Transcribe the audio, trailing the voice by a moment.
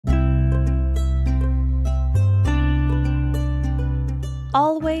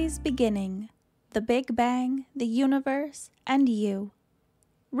Always beginning, the Big Bang, the universe, and you.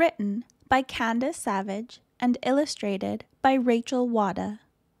 Written by Candace Savage and illustrated by Wada.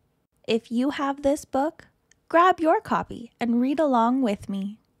 If you have this book, grab your copy and read along with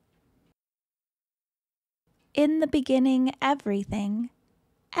me. In the beginning, everything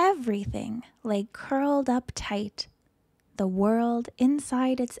lay curled up tight. The world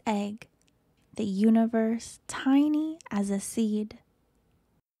inside its egg, the universe tiny as a seed.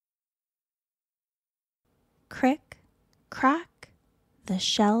 Crick, crack, the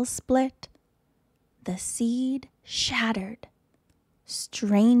shell split, the seed shattered.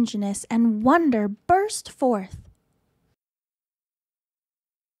 Strangeness and wonder burst forth.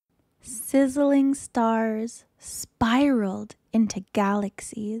 Sizzling stars spiraled into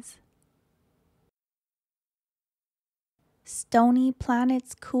galaxies. Stony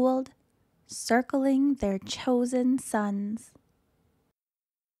planets cooled, circling their chosen suns.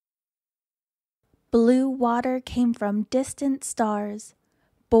 Blue water came from distant stars,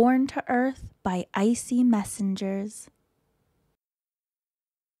 borne to earth by icy messengers.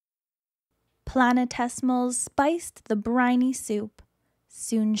 Planetesimals spiced the briny soup,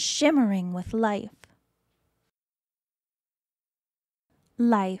 soon shimmering with life.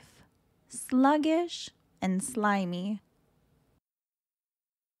 Life, sluggish and slimy.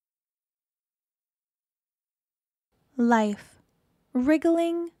 Life,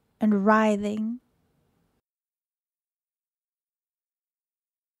 wriggling and writhing.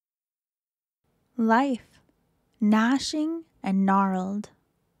 Life, gnashing and gnarled.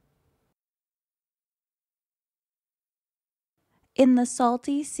 In the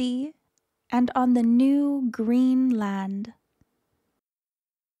salty sea and on the new green land.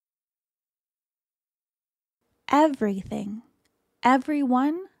 Everything,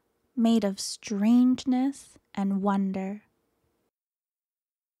 everyone made of strangeness and wonder.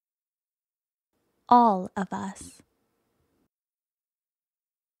 All of us.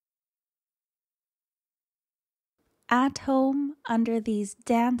 At home under these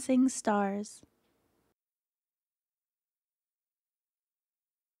dancing stars.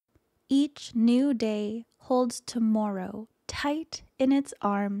 Each new day holds tomorrow tight in its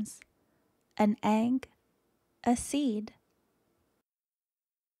arms, an egg, a seed.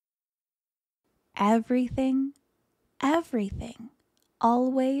 Everything,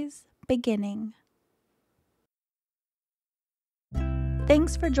 always beginning.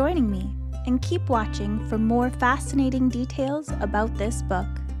 Thanks for joining me, and keep watching for more fascinating details about this book.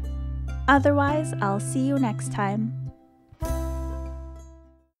 Otherwise, I'll see you next time.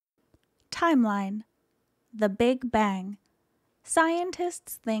 Timeline: The Big Bang.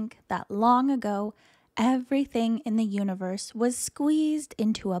 Scientists think that long ago, everything in the universe was squeezed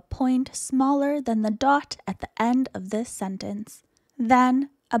into a point smaller than the dot at the end of this sentence.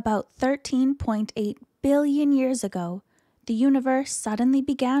 Then, about 13.8 billion years ago, the universe suddenly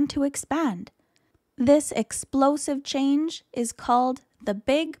began to expand. This explosive change is called the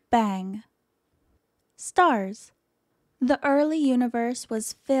Big Bang. Stars. The early universe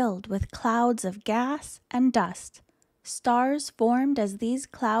was filled with clouds of gas and dust. Stars formed as these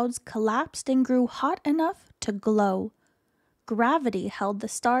clouds collapsed and grew hot enough to glow. Gravity held the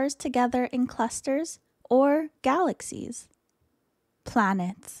stars together in clusters or galaxies.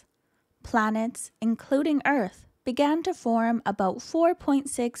 Planets. Planets, including Earth, began to form about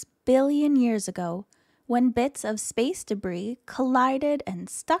 4.6 billion years ago when bits of space debris collided and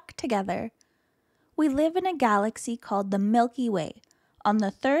stuck together. We live in a galaxy called the Milky Way, on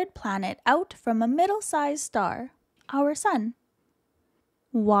the third planet out from a middle-sized star, our sun.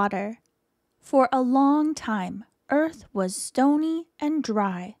 Water. For a long time, Earth was stony and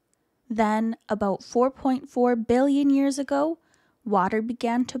dry. Then, about 4.4 billion years ago, water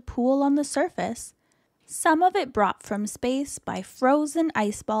began to pool on the surface, some of it brought from space by frozen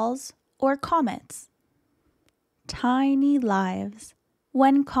ice balls or comets. Tiny lives.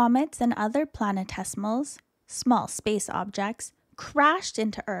 When comets and other planetesimals, small space objects, crashed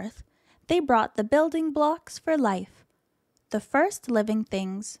into Earth, they brought the building blocks for life. The first living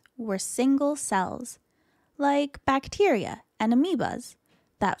things were single cells, like bacteria and amoebas,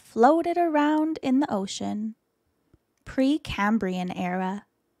 that floated around in the ocean. Precambrian era.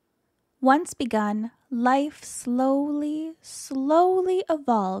 Once begun, life slowly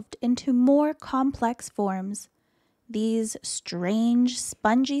evolved into more complex forms. These strange,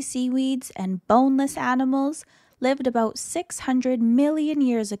 spongy seaweeds and boneless animals lived about 600 million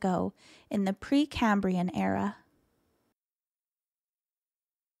years ago in the Precambrian era.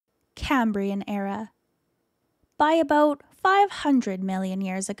 Cambrian era. By about 500 million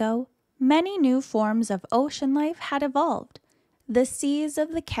years ago, many new forms of ocean life had evolved. The seas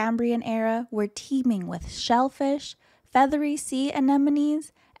of the Cambrian era were teeming with shellfish, feathery sea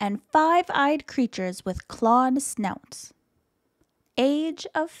anemones, and five-eyed creatures with clawed snouts. Age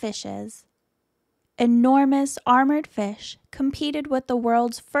of fishes. Enormous armored fish competed with the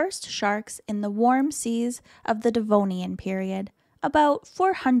world's first sharks in the warm seas of the Devonian period, about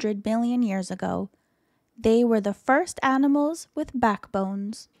 400 million years ago. They were the first animals with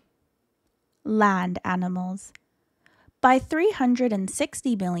backbones. Land animals. By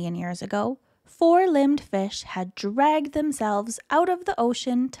 360 million years ago, four-limbed fish had dragged themselves out of the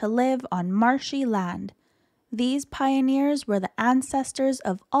ocean to live on marshy land. These pioneers were the ancestors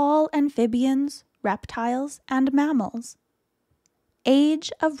of all amphibians, reptiles, and mammals.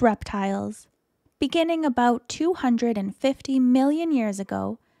 Age of reptiles. Beginning about 250 million years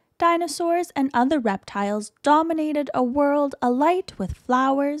ago, dinosaurs and other reptiles dominated a world alight with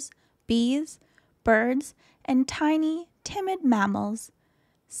flowers, bees, birds, and tiny, timid mammals.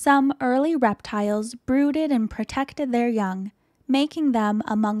 Some early reptiles brooded and protected their young, making them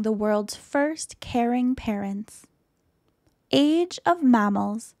among the world's first caring parents. Age of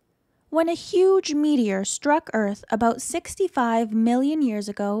mammals. When a huge meteor struck Earth about 65 million years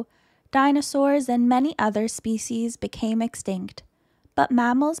ago, dinosaurs and many other species became extinct, but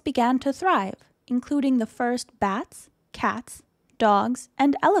mammals began to thrive, including the first bats, cats, dogs,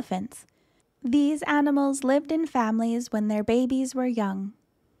 and elephants. These animals lived in families when their babies were young.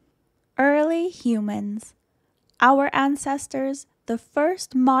 Early humans. Our ancestors, the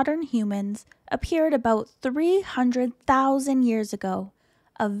first modern humans, appeared about 300,000 years ago,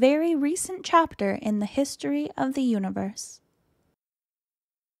 a very recent chapter in the history of the universe.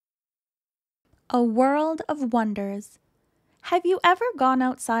 A world of wonders. Have you ever gone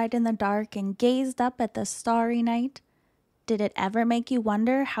outside in the dark and gazed up at the starry night? Did it ever make you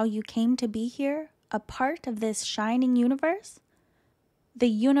wonder how you came to be here, a part of this shining universe? The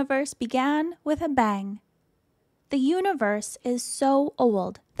universe began with a bang. The universe is so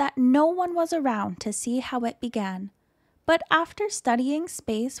old that no one was around to see how it began. But after studying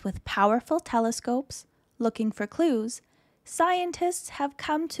space with powerful telescopes, looking for clues, scientists have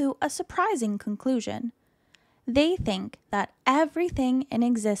come to a surprising conclusion. They think that everything in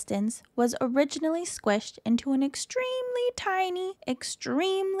existence was originally squished into an extremely tiny,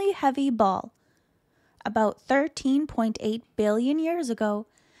 extremely heavy ball. About 13.8 billion years ago,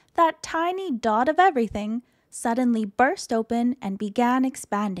 that tiny dot of everything suddenly burst open and began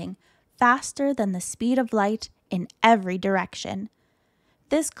expanding faster than the speed of light in every direction.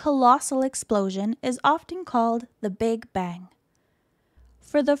 This colossal explosion is often called the Big Bang.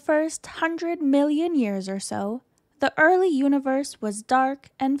 For the first 100 million years or so, the early universe was dark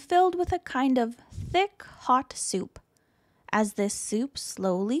and filled with a kind of thick, hot soup. As this soup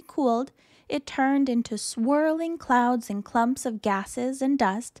slowly cooled, it turned into swirling clouds and clumps of gases and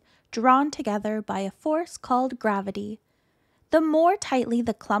dust drawn together by a force called gravity. The more tightly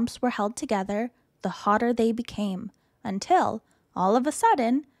the clumps were held together, the hotter they became, until, all of a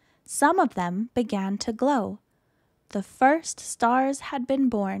sudden, some of them began to glow. The first stars had been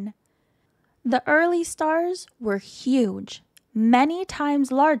born. The early stars were huge, many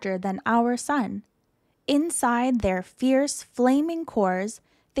times larger than our sun. Inside their fierce, flaming cores,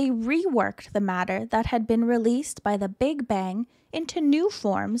 they reworked the matter that had been released by the Big Bang into new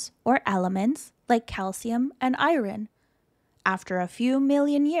forms or elements like calcium and iron. After a few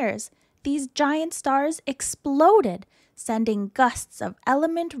million years, these giant stars exploded, sending gusts of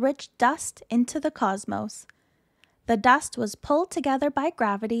element-rich dust into the cosmos. The dust was pulled together by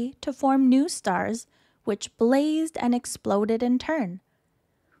gravity to form new stars, which blazed and exploded in turn.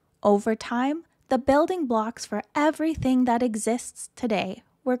 Over time, the building blocks for everything that exists today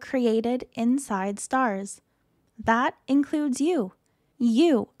were created inside stars. That includes you.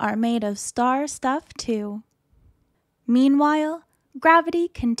 You are made of star stuff too. Meanwhile, gravity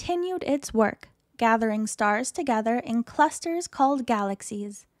continued its work, gathering stars together in clusters called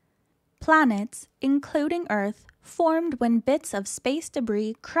galaxies. Planets, including Earth, formed when bits of space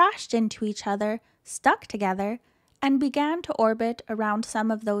debris crashed into each other, stuck together, and began to orbit around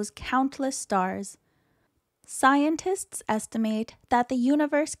some of those countless stars. Scientists estimate that the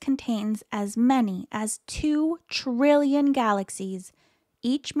universe contains as many as 2 trillion galaxies,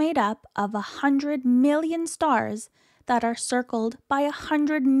 each made up of 100 million stars that are circled by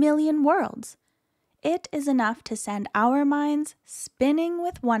 100 million worlds. It is enough to send our minds spinning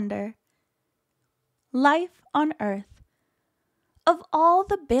with wonder. Life on Earth. Of all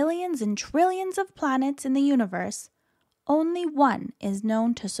the billions and trillions of planets in the universe, only one is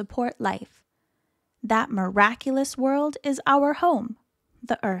known to support life. That miraculous world is our home,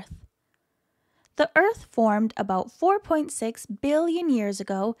 the Earth. The Earth formed about 4.6 billion years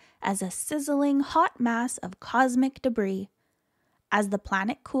ago as a sizzling hot mass of cosmic debris. As the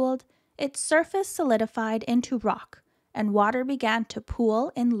planet cooled, its surface solidified into rock, and water began to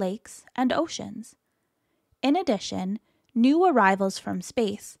pool in lakes and oceans. In addition, new arrivals from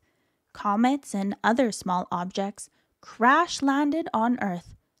space, comets and other small objects, crash-landed on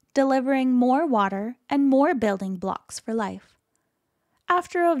Earth, delivering more water and more building blocks for life.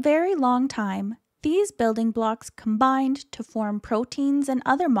 After a very long time, these building blocks combined to form proteins and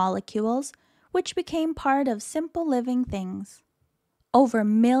other molecules, which became part of simple living things. Over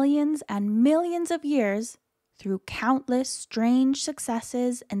millions and millions of years, through countless strange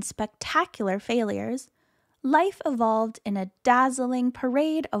successes and spectacular failures, life evolved in a dazzling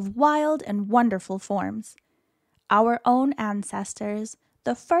parade of wild and wonderful forms. Our own ancestors,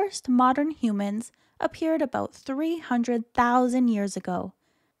 the first modern humans, appeared about 300,000 years ago.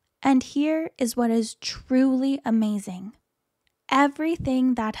 And here is what is truly amazing.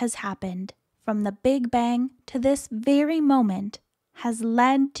 Everything that has happened, from the Big Bang to this very moment, has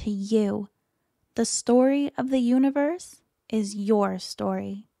led to you. The story of the universe is your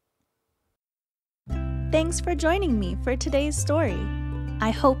story. Thanks for joining me for today's story.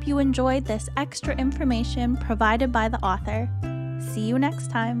 I hope you enjoyed this extra information provided by the author. See you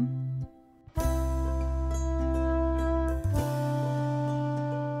next time.